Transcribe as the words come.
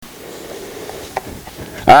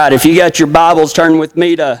All right, if you got your Bibles, turn with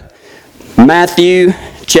me to Matthew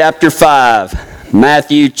chapter 5.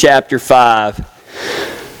 Matthew chapter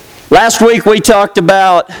 5. Last week we talked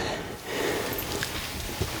about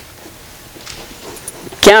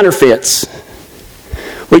counterfeits.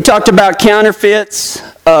 We talked about counterfeits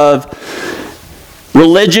of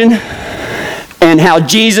religion and how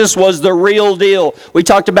Jesus was the real deal. We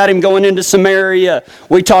talked about him going into Samaria.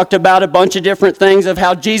 We talked about a bunch of different things of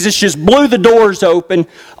how Jesus just blew the doors open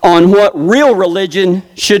on what real religion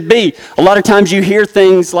should be. A lot of times you hear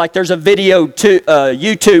things like there's a video,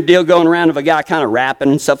 YouTube deal going around of a guy kind of rapping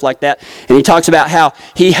and stuff like that, and he talks about how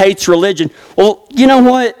he hates religion. Well, you know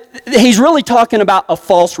what? He's really talking about a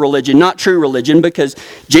false religion, not true religion, because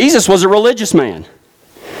Jesus was a religious man.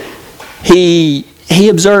 He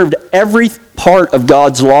observed every part of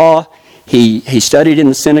God's law. He studied in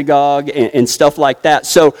the synagogue and stuff like that.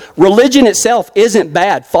 So religion itself isn't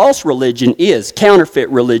bad. False religion is. Counterfeit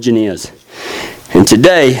religion is. And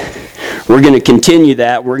today, we're going to continue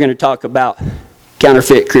that. We're going to talk about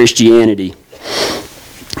counterfeit Christianity.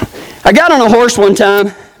 I got on a horse one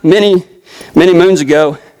time, many moons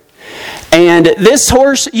ago. And this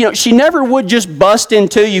horse, she never would just bust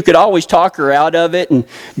into. You could always talk her out of it and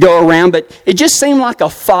go around, but it just seemed like a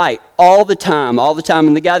fight all the time.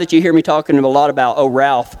 And the guy that you hear me talking a lot about,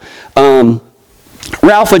 Ralph,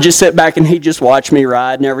 Ralph would just sit back and he'd just watch me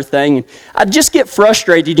ride and everything. And I'd just get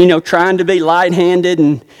frustrated, trying to be light-handed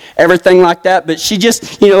and everything like that. But she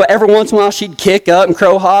just, every once in a while she'd kick up and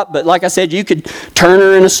crow hop. But like I said, you could turn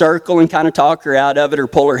her in a circle and kind of talk her out of it or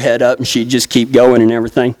pull her head up and she'd just keep going and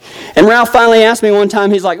everything. And Ralph finally asked me one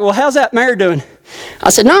time, he's like, well, how's that mare doing?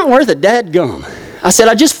 I said, not worth a dadgum. I said,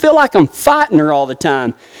 I just feel like I'm fighting her all the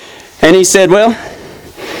time. And he said, well,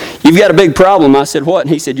 you've got a big problem. I said, what? And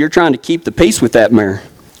he said, you're trying to keep the peace with that mare.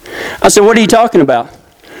 I said, what are you talking about?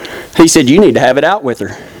 He said, you need to have it out with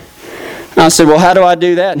her. I said, well, how do I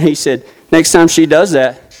do that? And he said, next time she does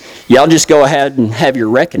that, y'all just go ahead and have your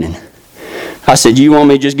reckoning. I said, you want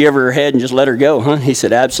me to just give her head and just let her go, huh? He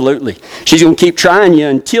said, absolutely. She's going to keep trying you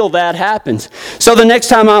until that happens. So the next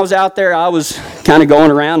time I was out there, I was kind of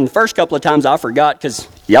going around. And the first couple of times I forgot because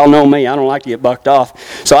y'all know me. I don't like to get bucked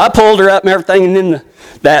off. So I pulled her up and everything, and then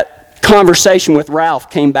that conversation with Ralph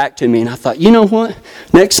came back to me, and I thought, you know what?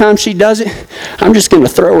 Next time she does it, I'm just going to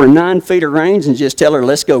throw her 9 feet of reins and just tell her,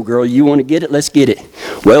 let's go, girl. You want to get it? Let's get it.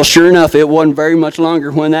 Well, sure enough, it wasn't very much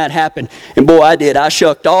longer when that happened. And boy, I did. I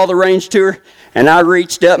shucked all the reins to her, and I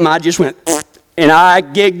reached up, and I just went, and I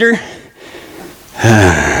gigged her.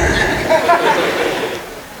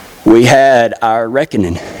 We had our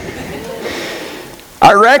reckoning.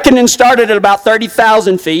 Our reckoning started at about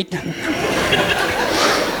 30,000 feet.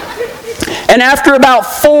 And after about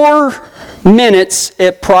 4 minutes,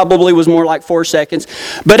 it probably was more like 4 seconds,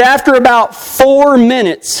 but after about 4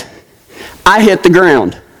 minutes, I hit the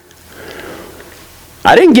ground.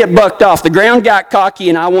 I didn't get bucked off. The ground got cocky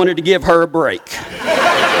and I wanted to give her a break.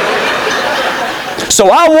 So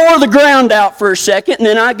I wore the ground out for a second and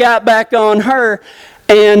then I got back on her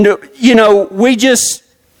and, we just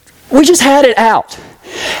had it out.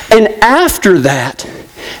 And after that,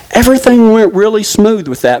 everything went really smooth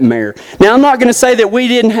with that mare. Now, I'm not going to say that we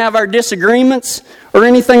didn't have our disagreements or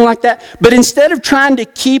anything like that, but instead of trying to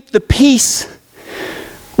keep the peace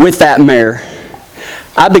with that mare,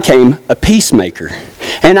 I became a peacemaker.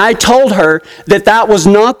 And I told her that was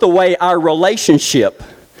not the way our relationship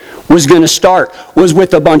was going to start, was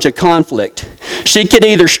with a bunch of conflict. She could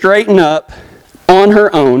either straighten up on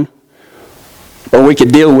her own, or we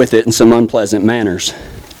could deal with it in some unpleasant manners.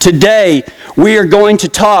 Today, we are going to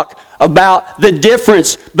talk about the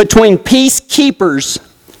difference between peacekeepers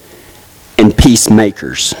and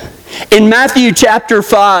peacemakers. In Matthew chapter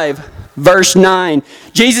 5, verse 9,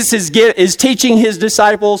 Jesus is teaching his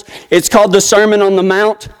disciples. It's called the Sermon on the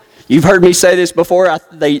Mount. You've heard me say this before.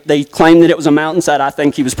 They claim that it was a mountainside. I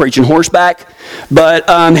think he was preaching horseback. But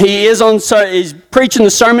he's preaching the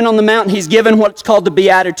Sermon on the Mount. And he's given what's called the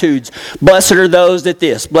Beatitudes. Blessed are those that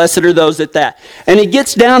this. Blessed are those that that. And he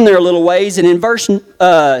gets down there a little ways. And in verse 9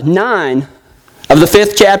 of the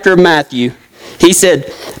 5th chapter of Matthew, he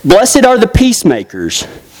said, Blessed are the peacemakers,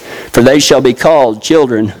 for they shall be called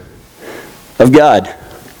children of God.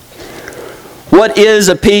 What is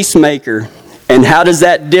a peacemaker? And how does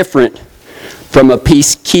that different from a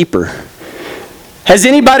peacekeeper? Has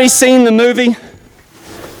anybody seen the movie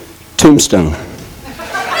Tombstone? Oh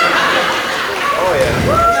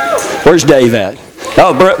yeah. Where's Dave at?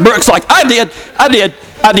 Oh, Brooke's like, I did. I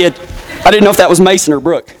didn't know if that was Mason or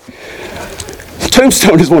Brooke.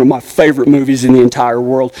 Tombstone is one of my favorite movies in the entire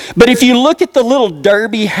world. But if you look at the little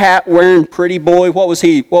derby hat wearing pretty boy, what was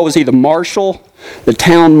he? The marshal? the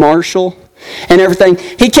town marshal and everything.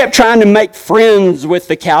 He kept trying to make friends with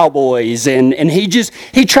the cowboys, and he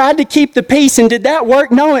tried to keep the peace. And did that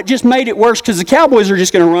work? No, it just made it worse, because the cowboys are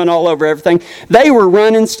just going to run all over everything. They were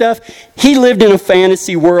running stuff. He lived in a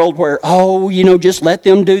fantasy world where, just let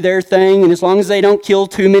them do their thing, and as long as they don't kill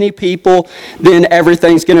too many people, then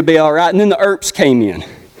everything's going to be all right. And then the Earps came in,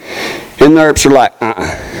 and the Earps are like,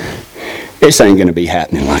 this ain't going to be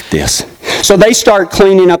happening like this. So they start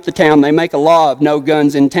cleaning up the town. They make a law of no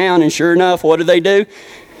guns in town, and sure enough, what do?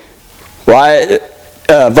 Why,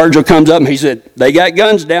 Virgil comes up and he said, they got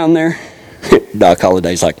guns down there. Doc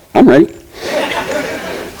Holliday's like, I'm ready.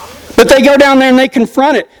 But they go down there and they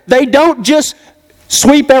confront it. They don't just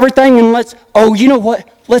sweep everything and let's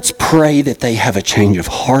pray that they have a change of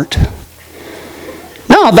heart.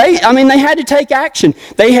 No, they had to take action.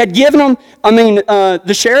 They had given them,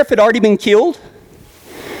 the sheriff had already been killed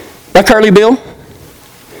by Curly Bill.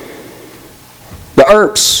 The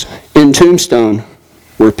Earps in Tombstone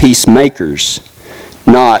were peacemakers,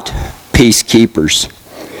 not peacekeepers.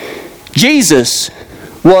 Jesus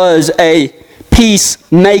was a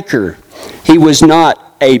peacemaker. He was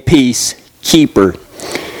not a peacekeeper.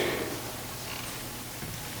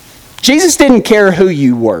 Jesus didn't care who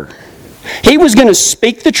you were. He was going to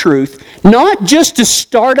speak the truth, not just to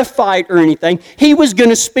start a fight or anything. He was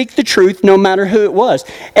going to speak the truth no matter who it was.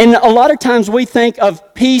 And a lot of times we think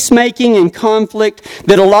of peacemaking and conflict,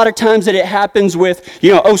 that a lot of times that it happens with,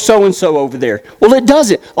 so-and-so over there. Well, it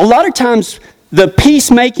doesn't. A lot of times the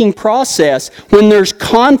peacemaking process, when there's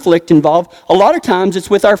conflict involved, a lot of times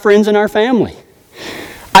it's with our friends and our family.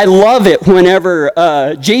 I love it whenever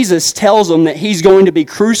Jesus tells them that he's going to be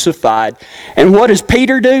crucified. And what does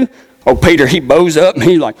Peter do? Oh, Peter, he bows up and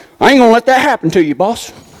he's like, I ain't going to let that happen to you,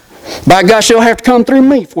 boss. By gosh, they'll have to come through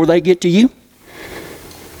me before they get to you.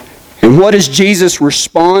 And what does Jesus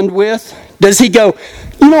respond with? Does he go,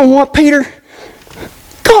 you know what, Peter?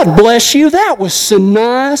 God bless you. That was so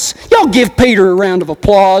nice. Y'all give Peter a round of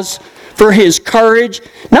applause for his courage.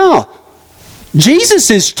 No.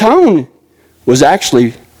 Jesus' tone was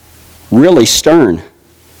actually really stern.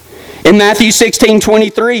 In Matthew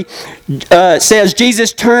 16:23, says,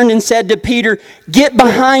 Jesus turned and said to Peter, get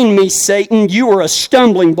behind me, Satan. You are a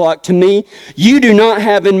stumbling block to me. You do not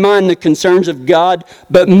have in mind the concerns of God,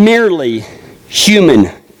 but merely human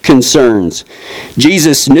concerns.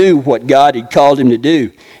 Jesus knew what God had called him to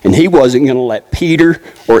do, and he wasn't going to let Peter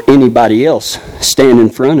or anybody else stand in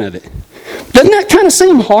front of it. Doesn't that kind of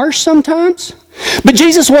seem harsh sometimes? But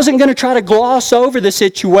Jesus wasn't going to try to gloss over the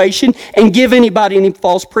situation and give anybody any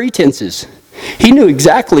false pretenses. He knew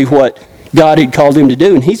exactly what God had called him to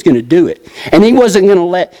do, and he's going to do it. And he wasn't going to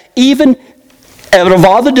let, even out of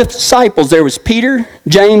all the disciples, there was Peter,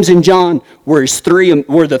 James, and John were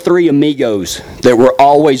the three amigos that were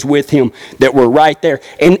always with him, that were right there.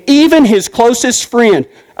 And even his closest friend,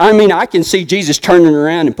 I can see Jesus turning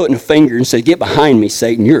around and putting a finger and saying, get behind me,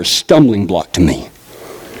 Satan. You're a stumbling block to me.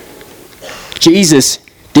 Jesus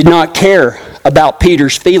did not care about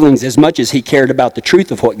Peter's feelings as much as he cared about the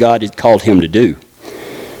truth of what God had called him to do.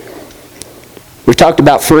 We talked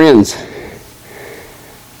about friends.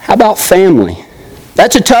 How about family?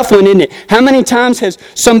 That's a tough one, isn't it? How many times has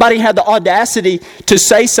somebody had the audacity to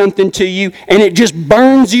say something to you and it just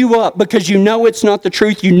burns you up because you know it's not the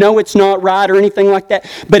truth, you know it's not right or anything like that,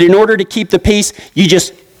 but in order to keep the peace, you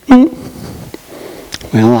just,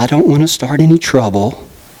 I don't want to start any trouble.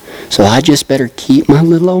 So I just better keep my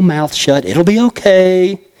little old mouth shut. It'll be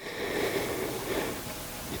okay.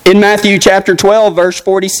 In Matthew chapter 12, verse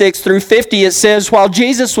 46 through 50, it says, while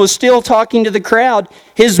Jesus was still talking to the crowd,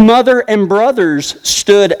 his mother and brothers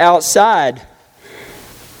stood outside,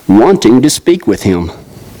 wanting to speak with him.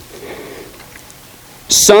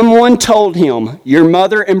 Someone told him, your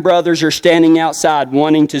mother and brothers are standing outside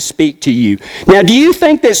wanting to speak to you. Now, do you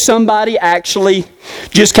think that somebody actually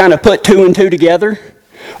just kind of put two and two together?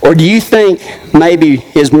 Or do you think maybe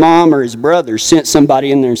his mom or his brother sent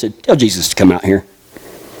somebody in there and said, tell Jesus to come out here?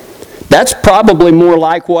 That's probably more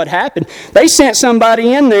like what happened. They sent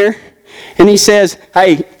somebody in there and he says,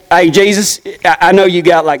 hey Jesus, I know you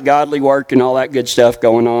got like godly work and all that good stuff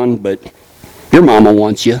going on, but your mama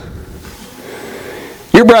wants you.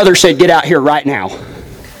 Your brother said, get out here right now.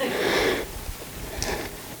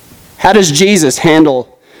 How does Jesus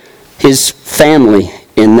handle his family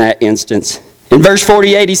in that instance? In verse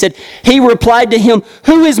 48, he said, he replied to him,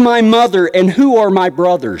 who is my mother and who are my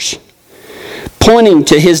brothers? Pointing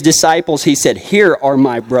to his disciples, he said, here are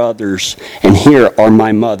my brothers and here are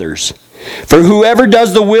my mothers. For whoever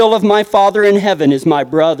does the will of my Father in heaven is my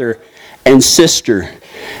brother and sister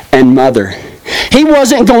and mother. He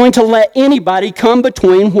wasn't going to let anybody come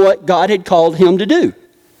between what God had called him to do.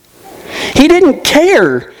 He didn't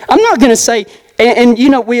care. I'm not going to say, and you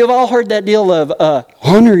know, we have all heard that deal of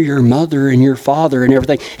honor your mother and your father and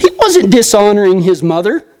everything. He wasn't dishonoring his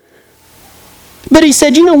mother. But he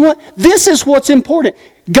said, you know what? This is what's important.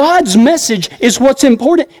 God's message is what's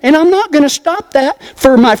important. And I'm not going to stop that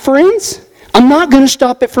for my friends. I'm not going to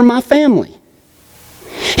stop it for my family.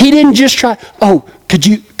 He didn't just try, could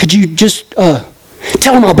you just tell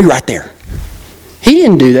him I'll be right there. He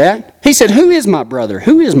didn't do that. He said, who is my brother?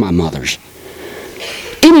 Who is my mother's?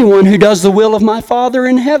 Anyone who does the will of my Father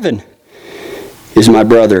in heaven is my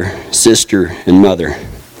brother, sister, and mother.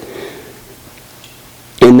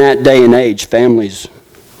 In that day and age, families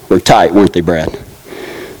were tight, weren't they, Brad?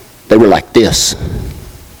 They were like this.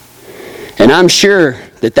 And I'm sure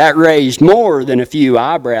that raised more than a few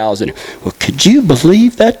eyebrows. And, well, could you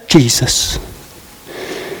believe that Jesus?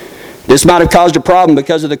 This might have caused a problem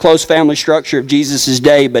because of the close family structure of Jesus'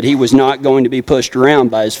 day, but he was not going to be pushed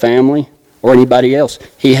around by his family or anybody else.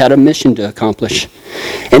 He had a mission to accomplish.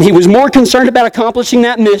 And he was more concerned about accomplishing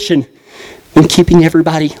that mission than keeping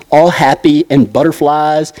everybody all happy and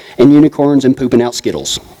butterflies and unicorns and pooping out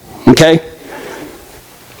Skittles. Okay?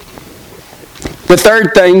 The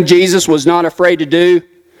third thing Jesus was not afraid to do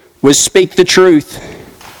was speak the truth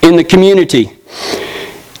in the community.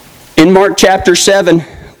 In Mark chapter 7,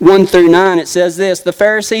 1 through 9, it says this: the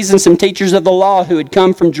Pharisees and some teachers of the law who had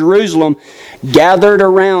come from Jerusalem gathered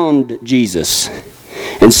around Jesus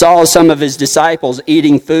and saw some of his disciples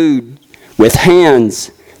eating food with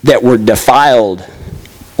hands that were defiled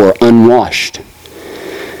or unwashed.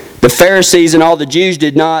 The Pharisees and all the Jews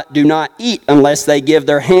do not eat unless they give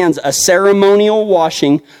their hands a ceremonial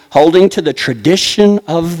washing, holding to the tradition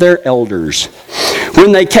of their elders.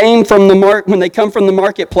 When they come from the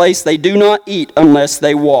marketplace, they do not eat unless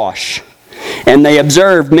they wash. And they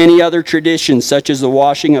observe many other traditions, such as the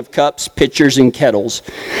washing of cups, pitchers, and kettles,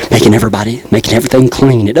 making everything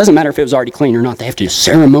clean. It doesn't matter if it was already clean or not. They have to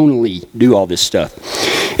ceremonially do all this stuff.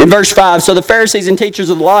 In verse 5, so the Pharisees and teachers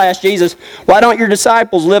of the law asked Jesus, why don't your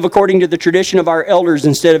disciples live according to the tradition of our elders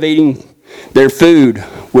instead of eating their food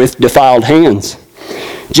with defiled hands?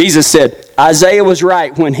 Jesus said, Isaiah was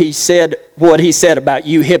right when he said what he said about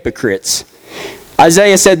you hypocrites.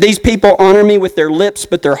 Isaiah said, these people honor me with their lips,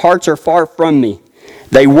 but their hearts are far from me.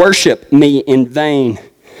 They worship me in vain.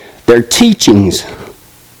 Their teachings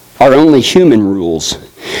are only human rules.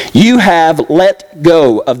 You have let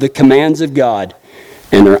go of the commands of God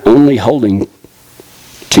and are only holding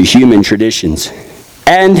to human traditions.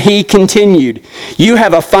 And he continued, you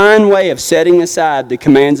have a fine way of setting aside the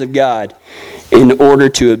commands of God in order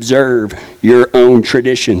to observe your own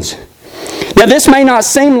traditions. Now, this may not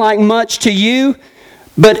seem like much to you,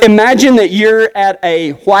 but imagine that you're at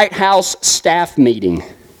a White House staff meeting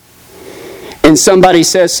and somebody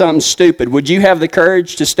says something stupid. Would you have the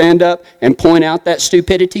courage to stand up and point out that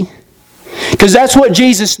stupidity? Because that's what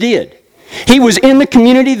Jesus did. He was in the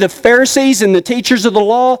community, the Pharisees and the teachers of the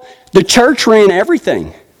law. The church ran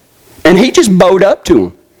everything. And he just bowed up to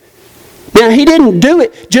them. Now, he didn't do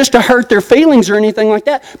it just to hurt their feelings or anything like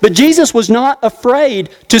that. But Jesus was not afraid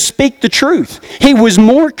to speak the truth. He was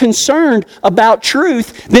more concerned about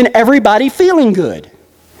truth than everybody feeling good.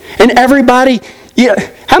 And everybody,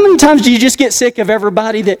 how many times do you just get sick of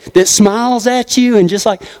everybody that smiles at you and just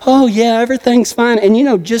like, oh yeah, everything's fine.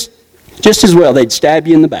 And just as well, they'd stab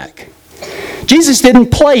you in the back. Jesus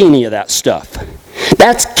didn't play any of that stuff.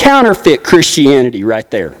 That's counterfeit Christianity right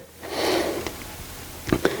there.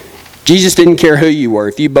 Jesus didn't care who you were.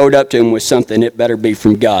 If you bowed up to him with something, it better be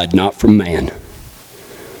from God, not from man.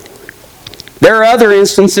 There are other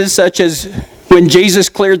instances, such as when Jesus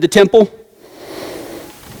cleared the temple.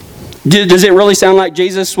 Does it really sound like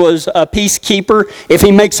Jesus was a peacekeeper if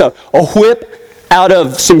he makes a whip out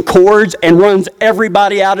of some cords and runs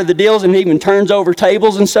everybody out of the deals and even turns over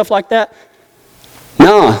tables and stuff like that?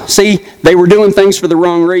 No. See, they were doing things for the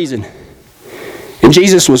wrong reason. And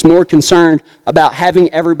Jesus was more concerned about having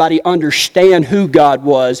everybody understand who God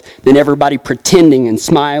was than everybody pretending and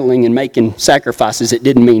smiling and making sacrifices that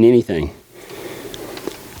didn't mean anything.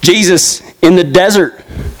 Jesus in the desert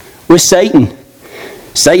with Satan.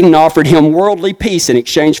 Satan offered him worldly peace in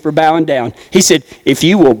exchange for bowing down. He said, if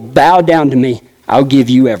you will bow down to me, I'll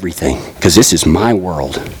give you everything, because this is my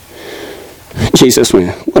world. Jesus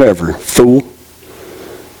went, whatever, fool.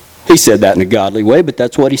 He said that in a godly way, but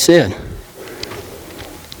that's what he said.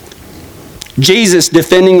 Jesus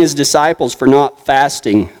defending his disciples for not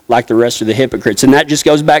fasting like the rest of the hypocrites. And that just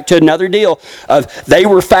goes back to another deal of they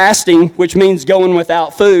were fasting, which means going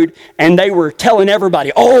without food, and they were telling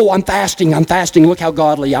everybody, oh, I'm fasting, look how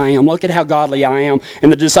godly I am, look at how godly I am.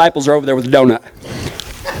 And the disciples are over there with a donut.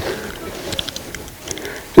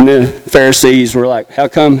 And the Pharisees were like, how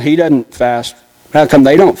come he doesn't fast? How come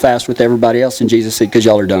they don't fast with everybody else? And Jesus said, because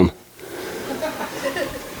y'all are dumb.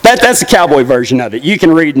 That's the cowboy version of it. You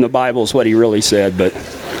can read in the Bible is what he really said. But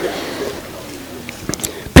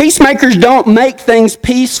peacemakers don't make things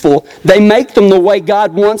peaceful. They make them the way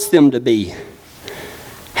God wants them to be.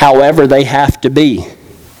 However, they have to be.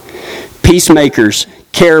 Peacemakers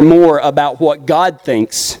care more about what God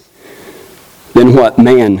thinks than what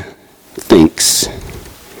man thinks.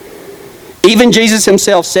 Even Jesus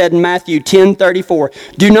himself said in Matthew 10:34,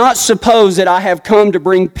 do not suppose that I have come to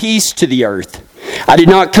bring peace to the earth. I did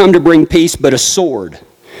not come to bring peace, but a sword.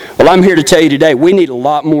 Well, I'm here to tell you today, we need a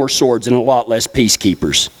lot more swords and a lot less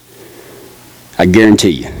peacekeepers. I guarantee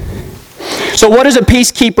you. So what does a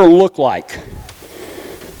peacekeeper look like?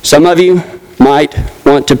 Some of you might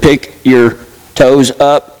want to pick your toes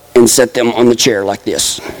up and set them on the chair like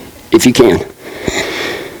this, if you can.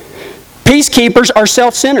 Peacekeepers are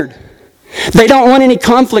self-centered. They don't want any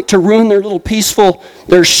conflict to ruin their little peaceful,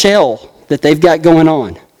 their shell that they've got going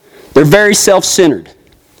on. They're very self-centered.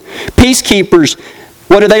 Peacekeepers,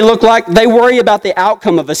 what do they look like? They worry about the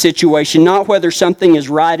outcome of a situation, not whether something is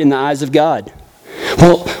right in the eyes of God.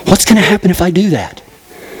 Well, what's going to happen if I do that?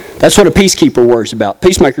 That's what a peacekeeper worries about.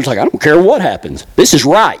 Peacemaker's like, I don't care what happens. This is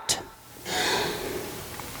right.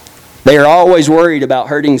 They are always worried about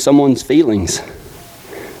hurting someone's feelings.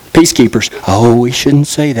 Peacekeepers, oh, we shouldn't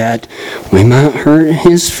say that. We might hurt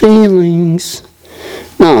his feelings.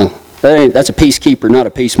 No, that's a peacekeeper, not a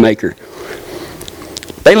peacemaker.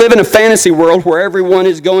 They live in a fantasy world where everyone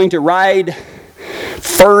is going to ride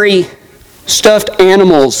furry, stuffed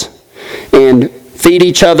animals and feed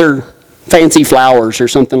each other fancy flowers or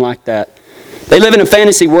something like that. They live in a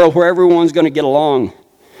fantasy world where everyone's going to get along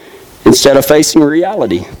instead of facing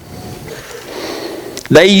reality.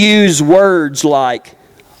 They use words like,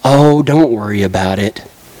 oh, don't worry about it.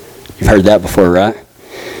 You've heard that before, right?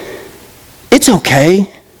 It's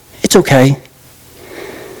okay. It's okay.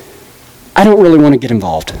 I don't really want to get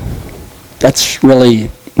involved. That's really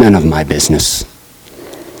none of my business.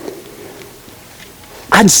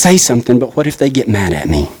 I'd say something, but what if they get mad at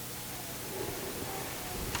me?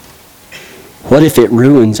 What if it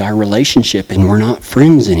ruins our relationship and we're not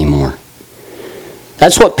friends anymore?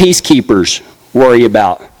 That's what peacekeepers worry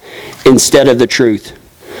about instead of the truth.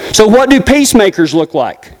 So what do peacemakers look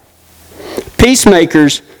like?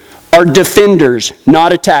 Peacemakers are defenders,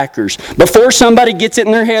 not attackers. Before somebody gets it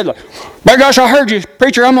in their head, like, by gosh, I heard you,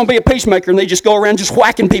 preacher, I'm going to be a peacemaker, and they just go around just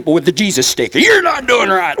whacking people with the Jesus stick. You're not doing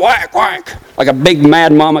right. Whack, whack. Like a big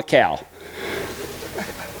mad mama cow.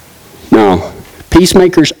 No.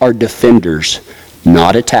 Peacemakers are defenders,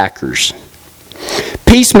 not attackers.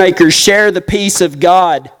 Peacemakers share the peace of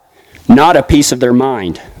God, not a piece of their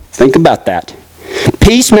mind. Think about that.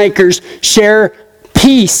 Peacemakers share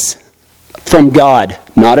peace from God,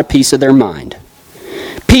 not a piece of their mind.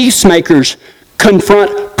 Peacemakers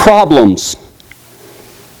confront problems,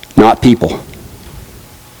 not people.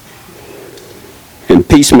 And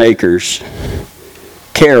peacemakers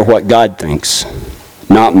care what God thinks,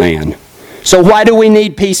 not man. So why do we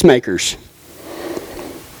need peacemakers?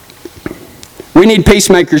 We need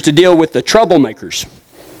peacemakers to deal with the troublemakers.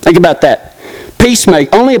 Think about that.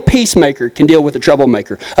 Only a peacemaker can deal with a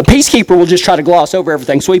troublemaker. A peacekeeper will just try to gloss over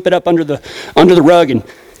everything, sweep it up under the rug, and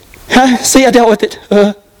see, I dealt with it.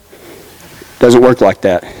 Doesn't work like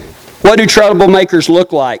that. What do troublemakers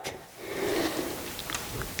look like?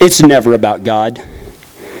 It's never about God.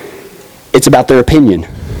 It's about their opinion.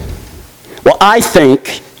 Well, I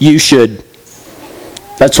think you should.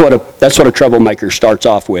 That's what a troublemaker starts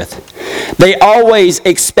off with. They always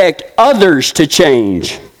expect others to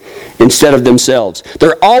change instead of themselves.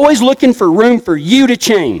 They're always looking for room for you to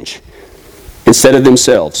change instead of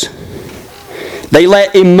themselves. They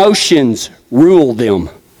let emotions rule them.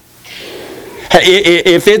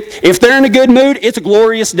 If they're in a good mood, it's a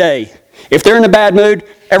glorious day. If they're in a bad mood,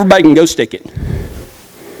 everybody can go stick it.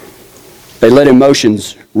 They let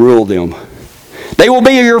emotions rule them. They will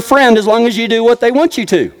be your friend as long as you do what they want you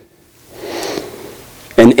to.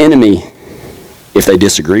 An enemy if they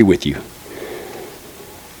disagree with you.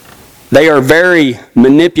 They are very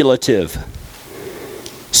manipulative.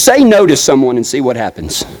 Say no to someone and see what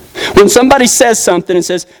happens. When somebody says something and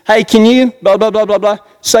says, hey, can you, blah, blah, blah, blah, blah,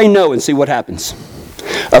 say no and see what happens.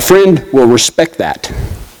 A friend will respect that.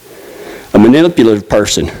 A manipulative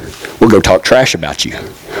person will go talk trash about you.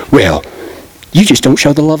 Well, you just don't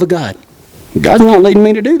show the love of God. God's not leading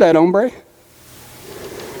me to do that, hombre.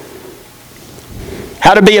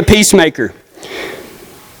 How to be a peacemaker.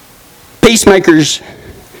 Peacemakers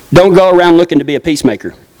don't go around looking to be a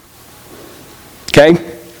peacemaker. Okay?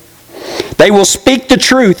 They will speak the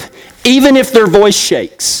truth even if their voice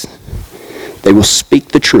shakes. They will speak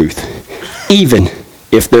the truth even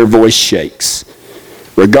if their voice shakes,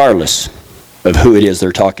 regardless of who it is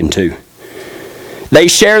they're talking to. They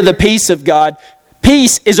share the peace of God.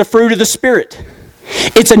 Peace is a fruit of the Spirit.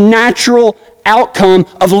 It's a natural outcome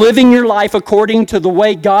of living your life according to the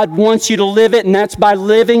way God wants you to live it, and that's by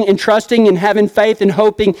living and trusting and having faith and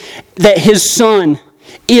hoping that His Son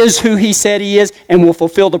is who He said He is and will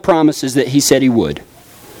fulfill the promises that He said He would.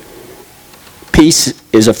 Peace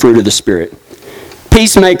is a fruit of the Spirit.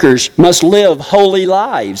 Peacemakers must live holy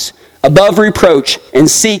lives above reproach and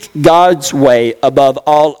seek God's way above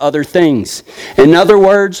all other things. In other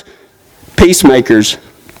words, peacemakers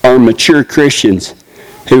are mature Christians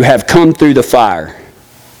who have come through the fire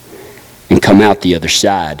and come out the other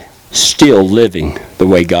side, still living the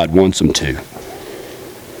way God wants them to.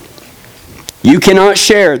 You cannot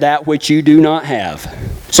share that which you do not have.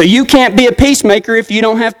 So you can't be a peacemaker if you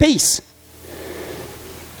don't have peace.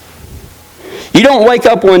 You don't wake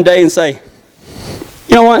up one day and say,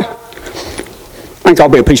 you know what? I think I'll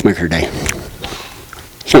be a peacemaker today.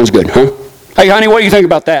 Sounds good, huh? Hey, honey, what do you think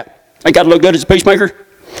about that? Ain't got to look good as a peacemaker?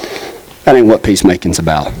 That ain't what peacemaking's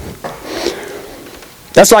about.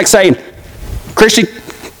 That's like saying, Christy,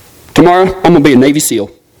 tomorrow I'm going to be a Navy SEAL.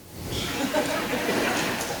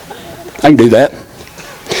 I can do that.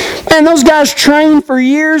 Man, those guys train for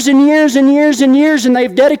years and years and years and years, and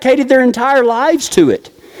they've dedicated their entire lives to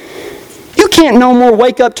it. You can't no more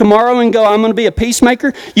wake up tomorrow and go, I'm going to be a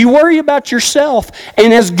peacemaker. You worry about yourself.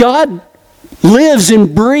 And as God lives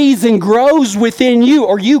and breathes and grows within you,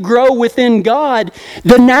 or you grow within God,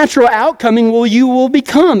 the natural outcome you will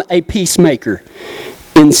become a peacemaker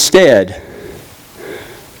instead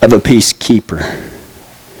of a peacekeeper.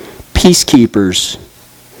 Peacekeepers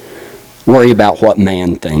worry about what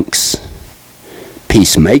man thinks.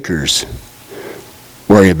 Peacemakers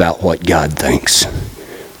worry about what God thinks.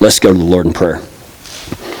 Let's go to the Lord in prayer.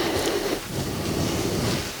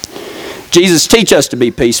 Jesus, teach us to be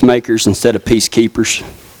peacemakers instead of peacekeepers.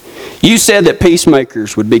 You said that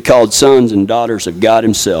peacemakers would be called sons and daughters of God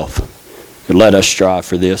Himself. And let us strive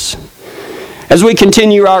for this. As we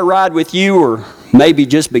continue our ride with you, or maybe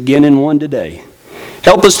just beginning one today,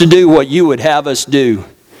 help us to do what you would have us do.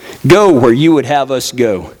 Go where you would have us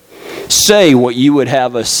go. Say what you would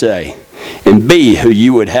have us say. And be who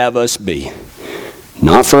you would have us be.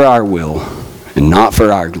 Not for our will and not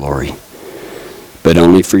for our glory, but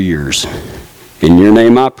only for yours. In your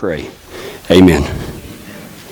name I pray. Amen.